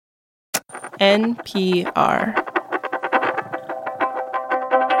NPR.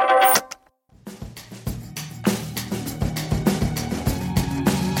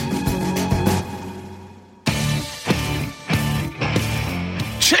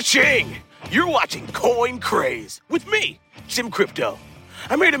 Cha-ching! You're watching Coin Craze with me, Jim Crypto.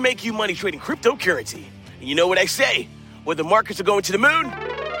 I'm here to make you money trading cryptocurrency. And you know what I say? Whether markets are going to the moon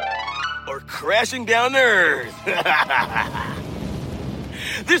or crashing down to Earth.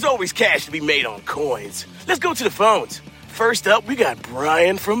 There's always cash to be made on coins. Let's go to the phones. First up, we got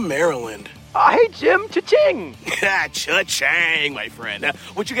Brian from Maryland. Hey, Jim. Cha-ching. Cha-chang, my friend.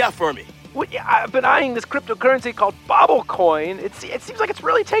 What you got for me? Well, yeah, I've been eyeing this cryptocurrency called Bobblecoin. It seems like it's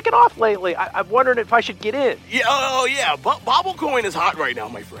really taken off lately. I'm wondering if I should get in. Yeah, yeah. Bobblecoin is hot right now,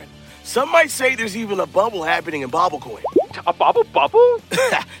 my friend. Some might say there's even a bubble happening in Bobblecoin. A bubble?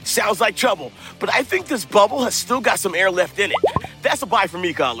 Sounds like trouble, but I think this bubble has still got some air left in it. That's a buy for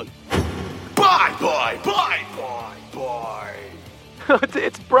me, Colin. Buy.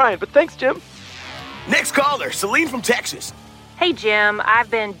 It's Brian, but thanks, Jim. Next caller, Celine from Texas. Hey, Jim,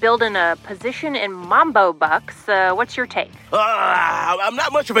 I've been building a position in Mambo Bucks. What's your take? I'm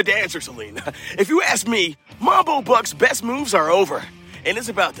not much of a dancer, Celine. If you ask me, Mambo Bucks' best moves are over, and it's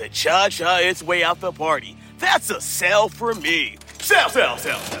about to cha-cha its way out the party. That's a sell for me. Sell.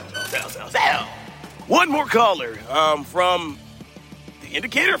 One more caller, from The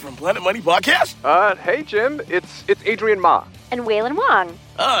Indicator from Planet Money Podcast. Hey, Jim, it's Adrian Ma. And Waylon Wong.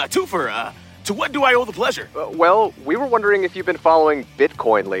 Twofer, to what do I owe the pleasure? Well, we were wondering if you've been following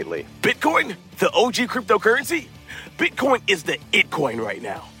Bitcoin lately. Bitcoin? The OG cryptocurrency? Bitcoin is the it coin right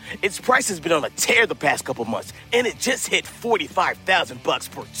now. Its price has been on a tear the past couple months, and it just hit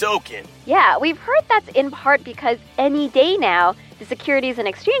 $45,000 per token. Yeah, we've heard that's in part because any day now, the Securities and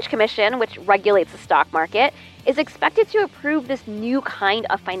Exchange Commission, which regulates the stock market, is expected to approve this new kind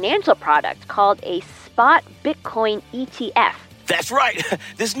of financial product called a spot Bitcoin ETF. That's right.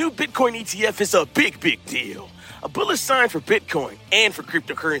 This new Bitcoin ETF is a big deal. A bullish sign for Bitcoin and for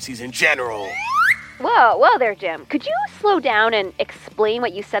cryptocurrencies in general. Whoa there, Jim. Could you slow down and explain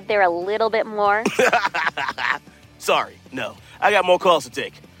what you said there a little bit more? Sorry, no. I got more calls to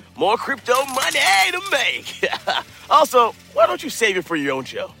take. More crypto money to make. Also, why don't you save it for your own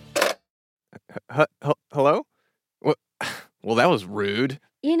show? Hello? Well, that was rude.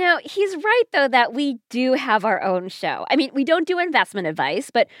 You know, he's right, though, that we do have our own show. I mean, we don't do investment advice,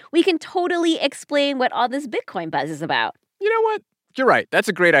 but we can totally explain what all this Bitcoin buzz is about. You know what? You're right. That's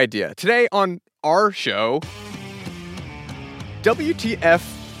a great idea. Today on our show, WTF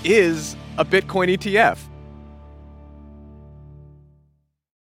is a Bitcoin ETF.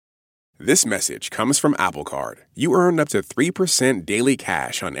 This message comes from Apple Card. You earn up to 3% daily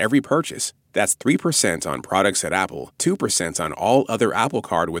cash on every purchase. That's 3% on products at Apple, 2% on all other Apple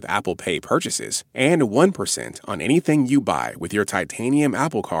Card with Apple Pay purchases, and 1% on anything you buy with your titanium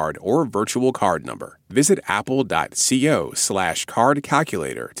Apple Card or virtual card number. Visit apple.co/card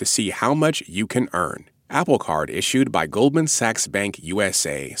calculator to see how much you can earn. Apple Card issued by Goldman Sachs Bank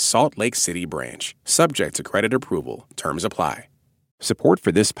USA, Salt Lake City branch. Subject to credit approval. Terms apply. Support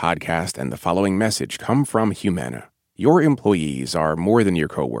for this podcast and the following message come from Humana. Your employees are more than your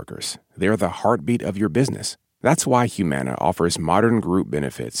coworkers. They're the heartbeat of your business. That's why Humana offers modern group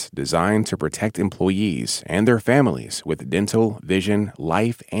benefits designed to protect employees and their families with dental, vision,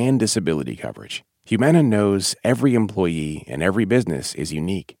 life, and disability coverage. Humana knows every employee and every business is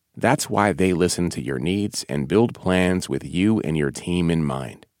unique. That's why they listen to your needs and build plans with you and your team in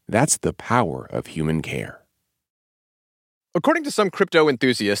mind. That's the power of human care. According to some crypto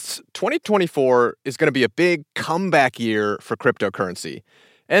enthusiasts, 2024 is going to be a big comeback year for cryptocurrency.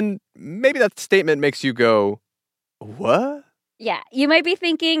 And maybe that statement makes you go, what? Yeah, you might be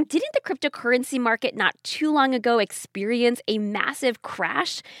thinking, didn't the cryptocurrency market not too long ago experience a massive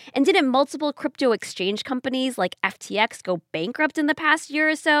crash? And didn't multiple crypto exchange companies like FTX go bankrupt in the past year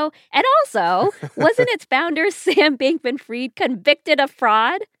or so? And also, wasn't its founder, Sam Bankman-Fried, convicted of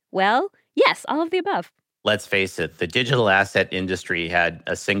fraud? Well, yes, all of the above. Let's face it, the digital asset industry had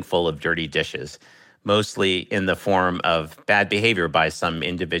a sink full of dirty dishes, mostly in the form of bad behavior by some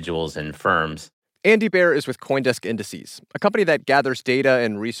individuals and firms. Andy Baer is with CoinDesk Indices, a company that gathers data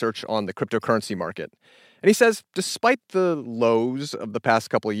and research on the cryptocurrency market. And he says, despite the lows of the past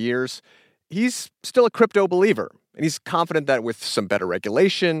couple of years, he's still a crypto believer. And he's confident that with some better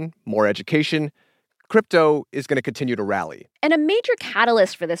regulation, more education, crypto is going to continue to rally. And a major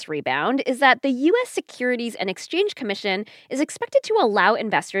catalyst for this rebound is that the U.S. Securities and Exchange Commission is expected to allow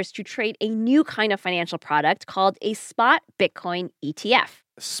investors to trade a new kind of financial product called a spot Bitcoin ETF.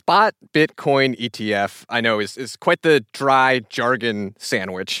 Spot Bitcoin ETF, I know, is quite the dry jargon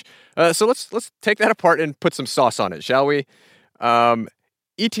sandwich. So let's take that apart and put some sauce on it, shall we?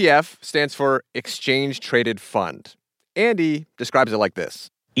 ETF stands for Exchange Traded Fund. Andy describes it like this.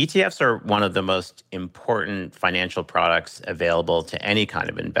 ETFs are one of the most important financial products available to any kind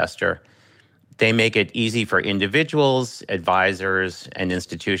of investor. They make it easy for individuals, advisors, and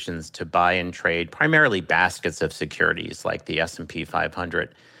institutions to buy and trade primarily baskets of securities like the S&P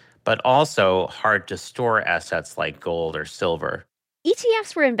 500, but also hard to store assets like gold or silver.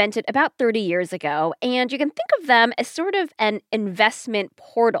 ETFs were invented about 30 years ago, and you can think of them as sort of an investment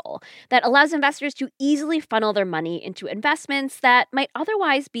portal that allows investors to easily funnel their money into investments that might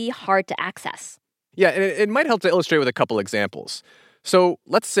otherwise be hard to access. Yeah, and it might help to illustrate with a couple examples. So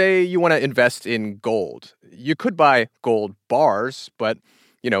let's say you want to invest in gold. You could buy gold bars, but,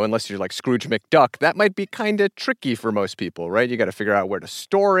 unless you're like Scrooge McDuck, that might be kind of tricky for most people, right? You got to figure out where to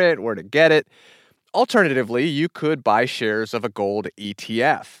store it, where to get it. Alternatively, you could buy shares of a gold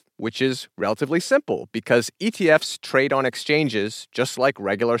ETF, which is relatively simple because ETFs trade on exchanges just like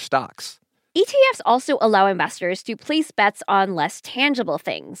regular stocks. ETFs also allow investors to place bets on less tangible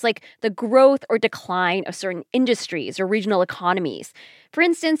things, like the growth or decline of certain industries or regional economies. For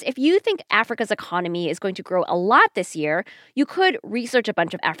instance, if you think Africa's economy is going to grow a lot this year, you could research a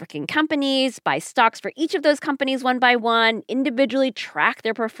bunch of African companies, buy stocks for each of those companies one by one, individually track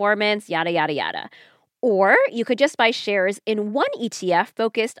their performance, yada, yada, yada. Or you could just buy shares in one ETF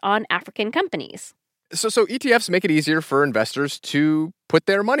focused on African companies. So ETFs make it easier for investors to put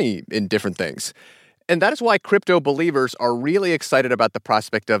their money in different things. And that is why crypto believers are really excited about the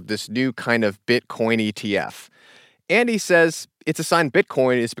prospect of this new kind of Bitcoin ETF. Andy says it's a sign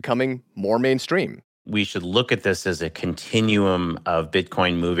Bitcoin is becoming more mainstream. We should look at this as a continuum of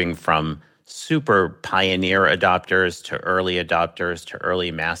Bitcoin moving from super pioneer adopters to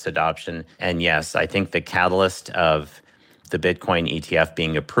early mass adoption. And yes, I think the catalyst of the Bitcoin ETF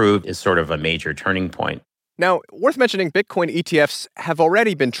being approved is sort of a major turning point. Now, worth mentioning, Bitcoin ETFs have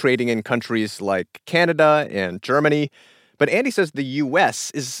already been trading in countries like Canada and Germany, but Andy says the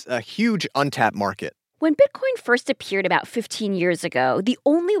US is a huge untapped market. When Bitcoin first appeared about 15 years ago, the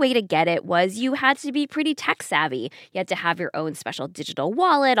only way to get it was you had to be pretty tech savvy. You had to have your own special digital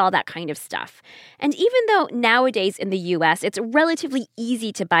wallet, all that kind of stuff. And even though nowadays in the US it's relatively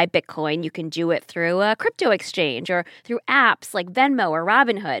easy to buy Bitcoin, you can do it through a crypto exchange or through apps like Venmo or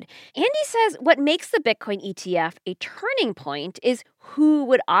Robinhood. Andy says what makes the Bitcoin ETF a turning point is who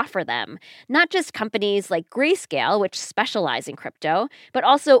would offer them. Not just companies like Grayscale, which specialize in crypto, but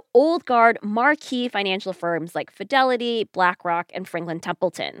also old guard marquee financial firms like Fidelity, BlackRock, and Franklin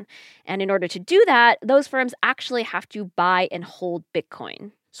Templeton. And in order to do that, those firms actually have to buy and hold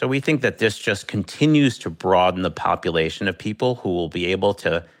Bitcoin. So we think that this just continues to broaden the population of people who will be able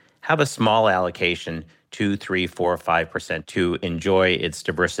to have a small allocation, 2, 3, 4, 5%, to enjoy its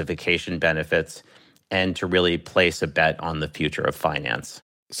diversification benefits and to really place a bet on the future of finance.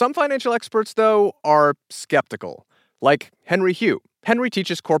 Some financial experts, though, are skeptical, like Henry Hugh. Henry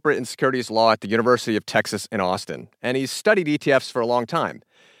teaches corporate and securities law at the University of Texas in Austin, and he's studied ETFs for a long time.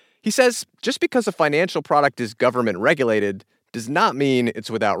 He says just because a financial product is government regulated does not mean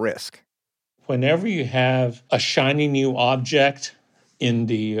it's without risk. Whenever you have a shiny new object in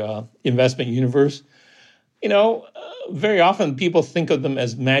the investment universe, very often people think of them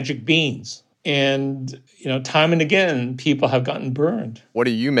as magic beans. And, time and again, people have gotten burned. What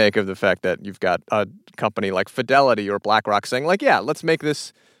do you make of the fact that you've got a company like Fidelity or BlackRock saying, let's make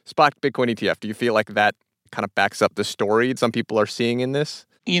this spot Bitcoin ETF? Do you feel like that kind of backs up the story some people are seeing in this?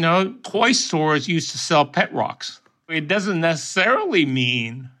 Toy stores used to sell pet rocks. It doesn't necessarily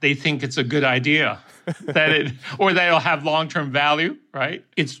mean they think it's a good idea or that it'll have long-term value, right?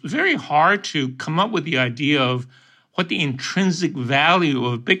 It's very hard to come up with the idea of what the intrinsic value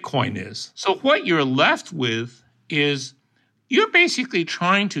of Bitcoin is. So what you're left with is you're basically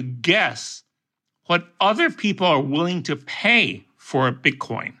trying to guess what other people are willing to pay for a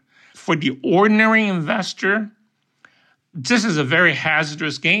Bitcoin. For the ordinary investor, this is a very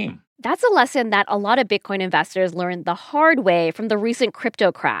hazardous game. That's a lesson that a lot of Bitcoin investors learned the hard way from the recent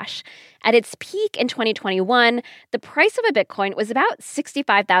crypto crash. At its peak in 2021, the price of a Bitcoin was about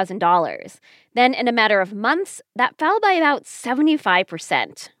 $65,000. Then, in a matter of months, that fell by about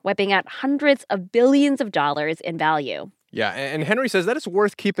 75%, wiping out hundreds of billions of dollars in value. Yeah, and Henry says that is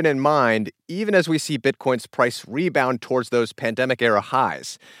worth keeping in mind, even as we see Bitcoin's price rebound towards those pandemic-era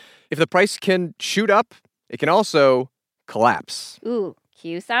highs. If the price can shoot up, it can also collapse. Ooh.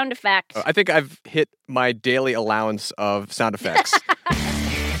 Cue sound effect. I think I've hit my daily allowance of sound effects.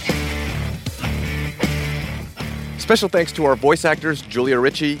 Special thanks to our voice actors Julia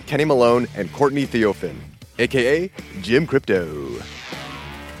Ritchie, Kenny Malone, and Courtney Theophin, a.k.a. Jim Crypto.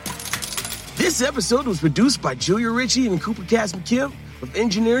 This episode was produced by Julia Ritchie and Cooper Cass McKim, with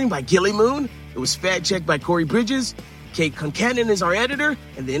engineering by Gilly Moon. It was fact-checked by Corey Bridges. Kate Concannon is our editor,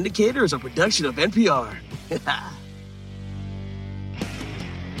 and The Indicator is a production of NPR.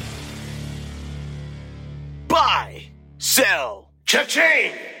 Buy, sell,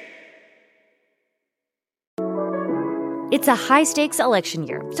 cha-ching! It's a high-stakes election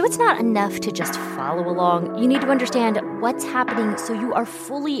year, so it's not enough to just follow along. You need to understand what's happening so you are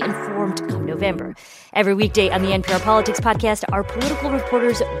fully informed come November. Every weekday on the NPR Politics Podcast, our political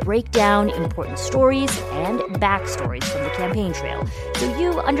reporters break down important stories and backstories from the campaign trail so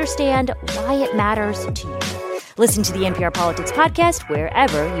you understand why it matters to you. Listen to the NPR Politics Podcast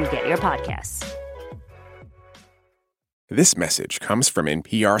wherever you get your podcasts. This message comes from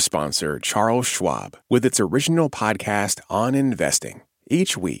NPR sponsor Charles Schwab with its original podcast on investing.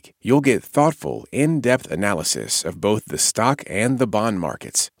 Each week, you'll get thoughtful, in-depth analysis of both the stock and the bond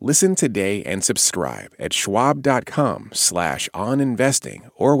markets. Listen today and subscribe at schwab.com/oninvesting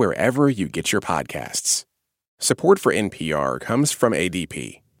or wherever you get your podcasts. Support for NPR comes from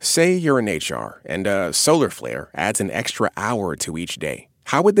ADP. Say you're in HR and a solar flare adds an extra hour to each day.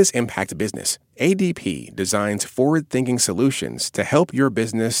 How would this impact business? ADP designs forward-thinking solutions to help your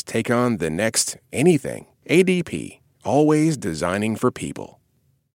business take on the next anything. ADP, always designing for people.